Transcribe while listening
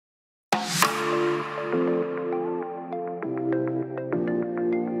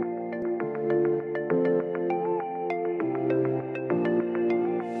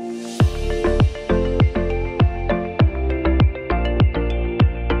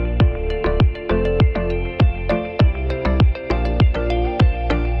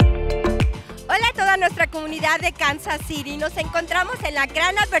de Kansas City. Nos encontramos en la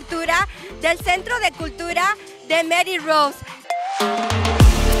gran apertura del Centro de Cultura de Mattie Rhodes.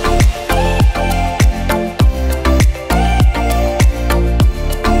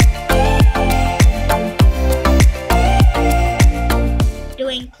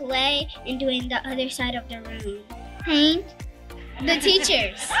 Doing play and doing the other side of the room. Paint the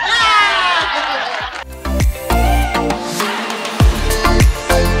teachers.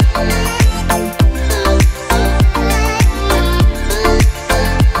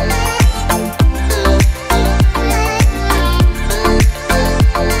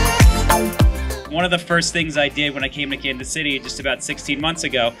 One of the first things I did when I came to Kansas City just about 16 months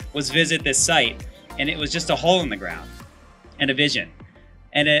ago was visit this site, and it was just a hole in the ground and a vision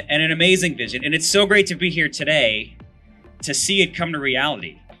and an amazing vision. And it's so great to be here today to see it come to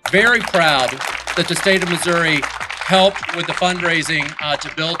reality. Very proud that the state of Missouri helped with the fundraising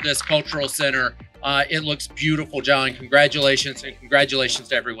to build this cultural center. It looks beautiful, John. Congratulations, and congratulations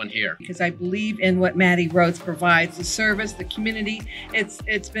to everyone here. Because I believe in what Mattie Rhodes provides, the service, the community.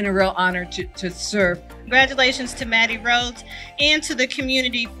 It's been a real honor to serve. Congratulations to Mattie Rhodes and to the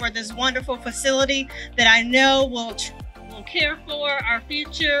community for this wonderful facility that I know will care for our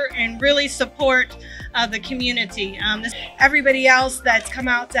future and really support the community. Everybody else that's come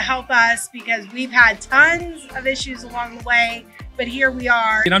out to help us, because we've had tons of issues along the way, but here we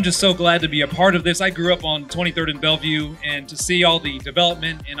are. And I'm just so glad to be a part of this. I grew up on 23rd and Bellevue, and to see all the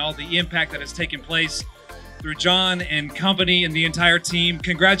development and all the impact that has taken place through John and company and the entire team.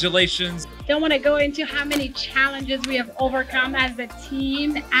 Congratulations. Don't want to go into how many challenges we have overcome as a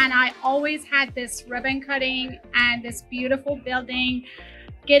team, and I always had this ribbon cutting and this beautiful building,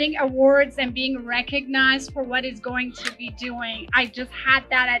 getting awards and being recognized for what it's going to be doing. I just had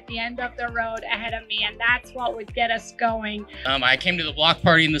that at the end of the road ahead of me, and that's what would get us going. I came to the block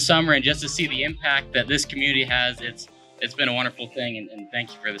party in the summer, and just to see the impact that this community has, it's been a wonderful thing, and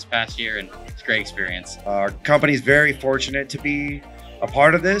thank you for this past year, and it's a great experience. Our company is very fortunate to be a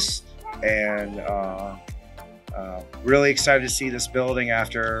part of this, and really excited to see this building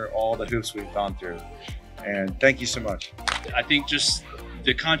after all the hoops we've gone through. And thank you so much. I think just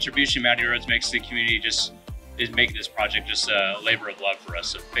the contribution Mattie Rhodes makes to the community is making this project just a labor of love for us.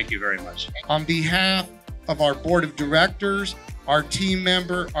 So thank you very much. On behalf of our board of directors, our team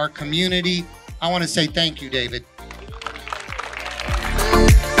member, our community, I want to say thank you, David.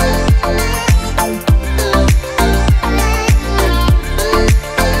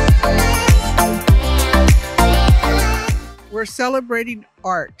 We're celebrating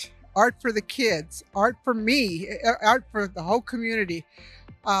art for the kids, art for me, art for the whole community.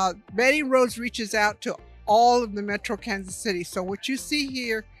 Mattie Rhodes reaches out to all of the Metro Kansas City. So what you see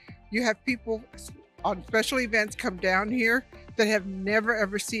here, you have people on special events come down here that have never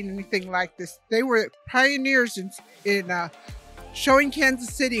ever seen anything like this. They were pioneers in showing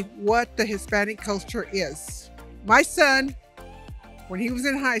Kansas City what the Hispanic culture is. My son, when he was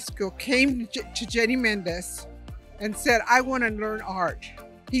in high school, came to Jenny Mendez and said, I want to learn art.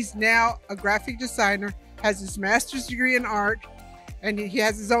 He's now a graphic designer, has his master's degree in art, and he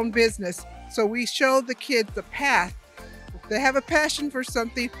has his own business. So we show the kids the path. If they have a passion for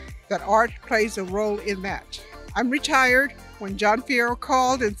something, that art plays a role in that. I'm retired. When John Fierro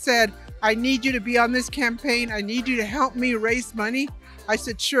called and said, I need you to be on this campaign, I need you to help me raise money, I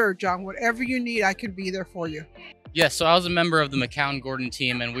said, sure, John, whatever you need, I can be there for you. Yes, so I was a member of the McCown-Gordon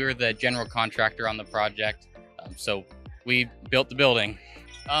team, and we were the general contractor on the project. So we built the building.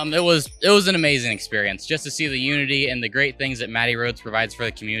 It was an amazing experience just to see the unity and the great things that Mattie Rhodes provides for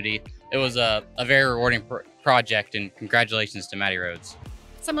the community. It was a very rewarding project, and congratulations to Mattie Rhodes.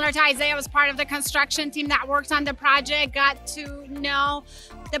 Similar to Isaiah, I was part of the construction team that worked on the project, got to know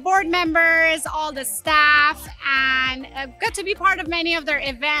the board members, all the staff, and got to be part of many of their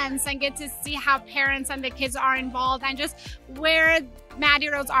events and get to see how parents and the kids are involved, and just where Mattie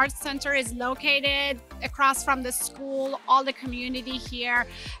Rhodes Arts Center is located across from the school, all the community here.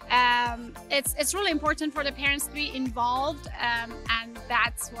 It's really important for the parents to be involved, and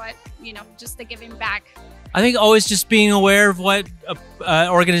that's what, just the giving back. I think always just being aware of what an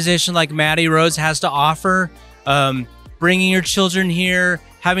organization like Mattie Rhodes has to offer, bringing your children here,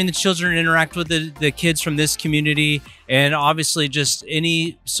 having the children interact with the kids from this community, and obviously just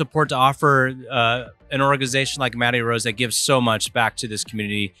any support to offer an organization like Mattie Rhodes that gives so much back to this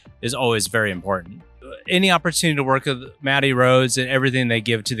community is always very important. Any opportunity to work with Mattie Rhodes and everything they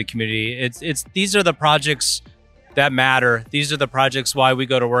give to the community, these are the projects that matter. These are the projects why we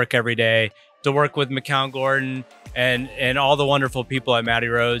go to work every day, to work with McCown-Gordon and all the wonderful people at Mattie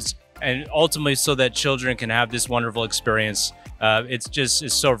Rhodes, and ultimately so that children can have this wonderful experience.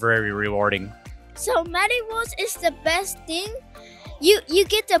 It's so very rewarding. So Mattie Rhodes is the best thing. You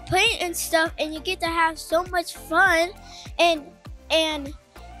get to paint and stuff, and you get to have so much fun, and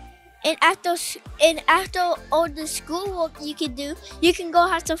after all the schoolwork you can go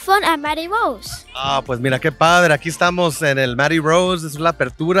have some fun at Mattie Rhodes. Pues mira qué padre, aquí estamos en el Mattie Rhodes, es la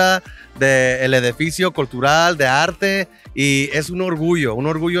apertura del edificio cultural de arte y es un orgullo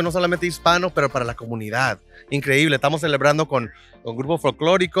no solamente hispano, pero para la comunidad. Increíble, estamos celebrando con grupos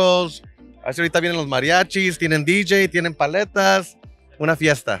folclóricos, así ahorita vienen los mariachis, tienen DJ, tienen paletas, una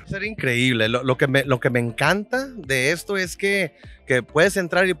fiesta. Será increíble, lo que me encanta de esto es que puedes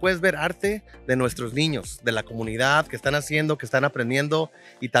entrar y puedes ver arte de nuestros niños, de la comunidad que están haciendo, que están aprendiendo,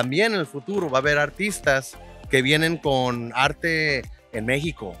 y también en el futuro va a haber artistas que vienen con arte en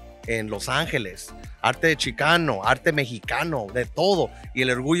México, en Los Ángeles, arte chicano, arte mexicano, de todo, y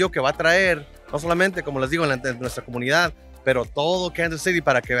el orgullo que va a traer, no solamente, como les digo, en nuestra comunidad, pero todo Kansas City,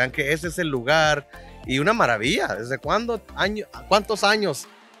 para que vean que ese es el lugar, y una maravilla. ¿Desde cuántos años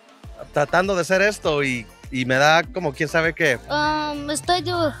tratando de hacer esto? Y me da como quién sabe qué. Estoy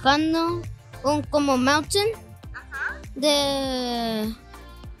dibujando como mountain de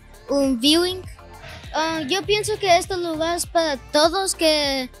un viewing. Yo pienso que este lugar es para todos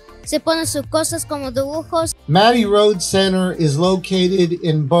que se ponen sus cosas como dibujos. Mattie Rhodes Center is located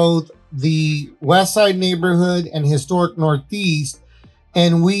in both the West Side neighborhood and historic Northeast,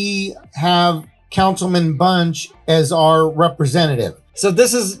 and we have Councilman Bunch as our representative. So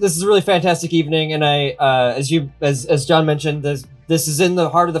this is a really fantastic evening, and I, as John mentioned, this is in the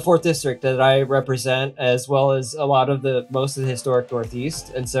heart of the 4th District that I represent, as well as most of the historic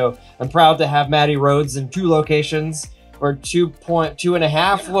Northeast. And so I'm proud to have Mattie Rhodes in 2 locations, or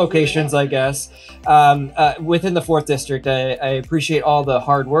 2.5 locations, I guess, within the 4th District. I appreciate all the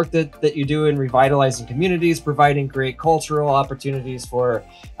hard work that you do in revitalizing communities, providing great cultural opportunities for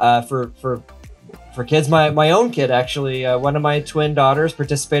kids. My own kid, actually, one of my twin daughters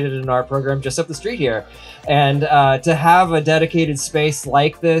participated in our program just up the street here. And to have a dedicated space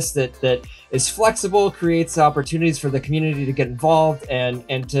like this that is flexible, creates opportunities for the community to get involved,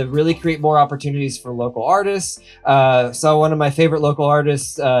 and to really create more opportunities for local artists. Saw one of my favorite local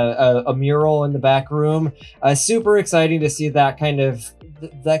artists, a mural in the back room. Super exciting to see that kind of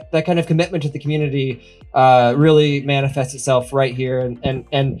commitment to the community really manifests itself right here.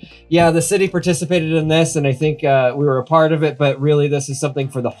 And yeah, the city participated in this, and I think we were a part of it, but really this is something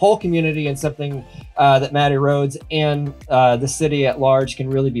for the whole community, and something that Mattie Rhodes and the city at large can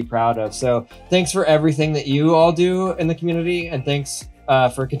really be proud of. So thanks for everything that you all do in the community, and thanks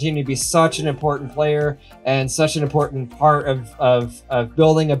for continuing to be such an important player and such an important part of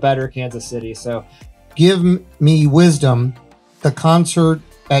building a better Kansas City. So give me wisdom, the concert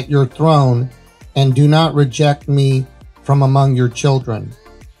at your throne, and do not reject me from among your children.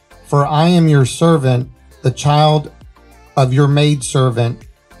 For I am your servant, the child of your maidservant,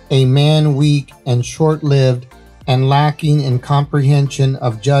 a man weak and short-lived, and lacking in comprehension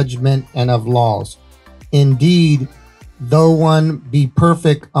of judgment and of laws. Indeed, though one be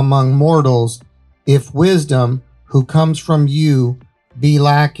perfect among mortals, if wisdom, who comes from you, be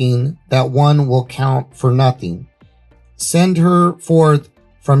lacking, that one will count for nothing. Send her forth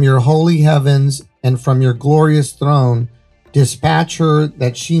from your holy heavens and from your glorious throne. Dispatch her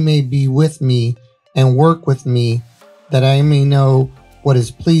that she may be with me and work with me, that I may know what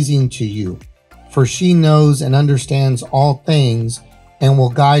is pleasing to you. For she knows and understands all things, and will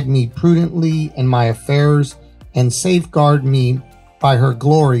guide me prudently in my affairs, and safeguard me by her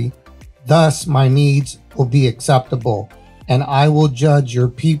glory. Thus my needs will be acceptable, and I will judge your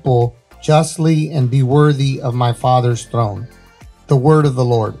people justly and be worthy of my Father's throne. The word of the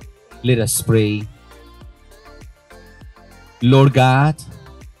Lord. Let us pray. Lord God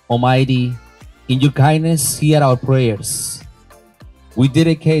Almighty, in your kindness, hear our prayers. We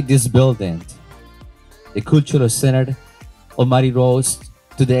dedicate this building, the Cultural Center of Mattie Rhodes,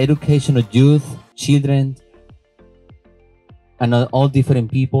 to the education of youth, children, and all different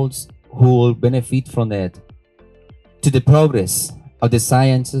peoples who will benefit from it, to the progress of the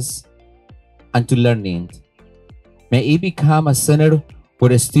sciences and to learning. May it become a center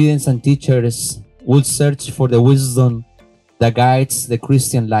where students and teachers will search for the wisdom that guides the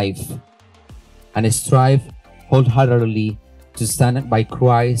Christian life, and strive wholeheartedly to stand by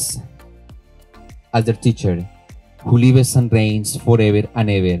Christ as their teacher, who lives and reigns forever and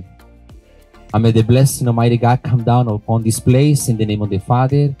ever. And may the blessing of Almighty God come down upon this place, in the name of the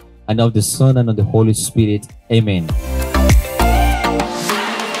Father, and of the Son, and of the Holy Spirit. Amen.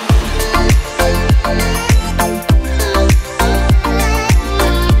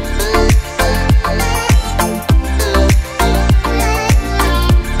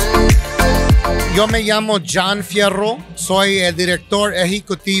 Yo me llamo John Fierro, soy el director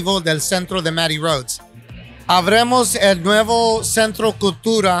ejecutivo del Centro de Mattie Rhodes. Abremos el nuevo Centro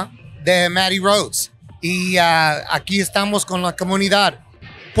Cultura de Mattie Rhodes y aquí estamos con la comunidad.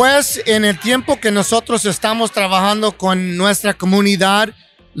 Pues en el tiempo que nosotros estamos trabajando con nuestra comunidad,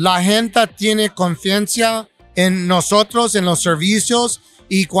 la gente tiene confianza en nosotros, en los servicios,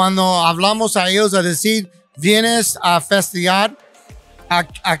 y cuando hablamos a ellos a decir, vienes a festejar,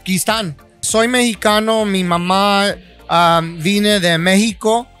 aquí están. Soy mexicano, mi mamá vine de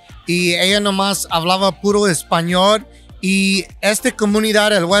México y ella nomás hablaba puro español, y esta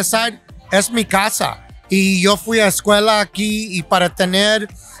comunidad, el Westside, es mi casa. Y yo fui a escuela aquí, y para tener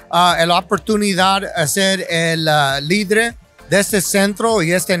la oportunidad de ser el líder de este centro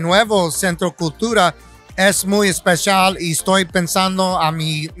y este nuevo Centro Cultura es muy especial, y estoy pensando a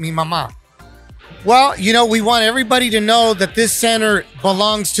mi mamá. Well, you know, we want everybody to know that this center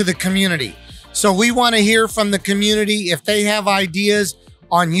belongs to the community. So we want to hear from the community. If they have ideas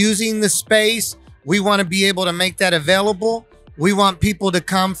on using the space, we want to be able to make that available. We want people to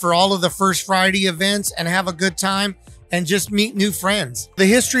come for all of the First Friday events and have a good time and just meet new friends. The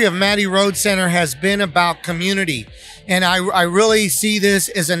history of Mattie Rhodes Center has been about community. And I really see this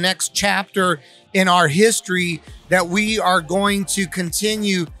as a next chapter in our history, that we are going to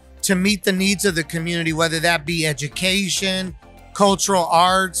continue to meet the needs of the community, whether that be education, cultural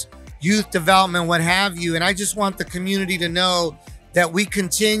arts, youth development, what have you. And I just want the community to know that we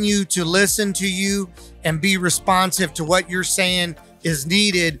continue to listen to you and be responsive to what you're saying is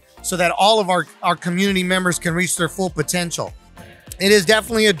needed, so that all of our community members can reach their full potential. It is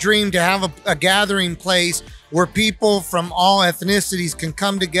definitely a dream to have a gathering place where people from all ethnicities can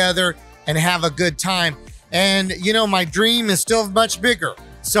come together and have a good time. And, you know, my dream is still much bigger.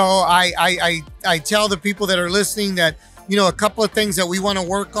 So I tell the people that are listening that, you know, a couple of things that we want to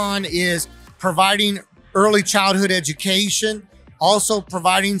work on is providing early childhood education, also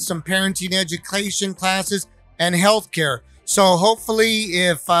providing some parenting education classes, and healthcare. So hopefully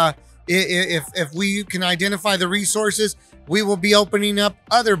if we can identify the resources, we will be opening up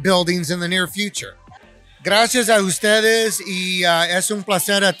other buildings in the near future. Gracias a ustedes, y es un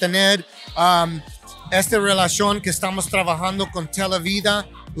placer tener esta relación que estamos trabajando con Televida.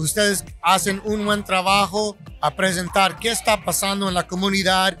 Ustedes hacen un buen trabajo a presentar qué está pasando en la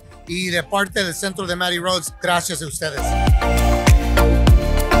comunidad, y de parte del Centro de Mattie Rhodes, gracias a ustedes.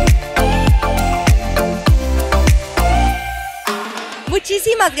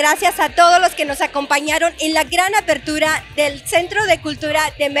 Muchísimas gracias a todos los que nos acompañaron en la gran apertura del Centro de Cultura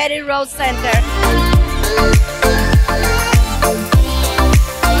de Mattie Rhodes Center.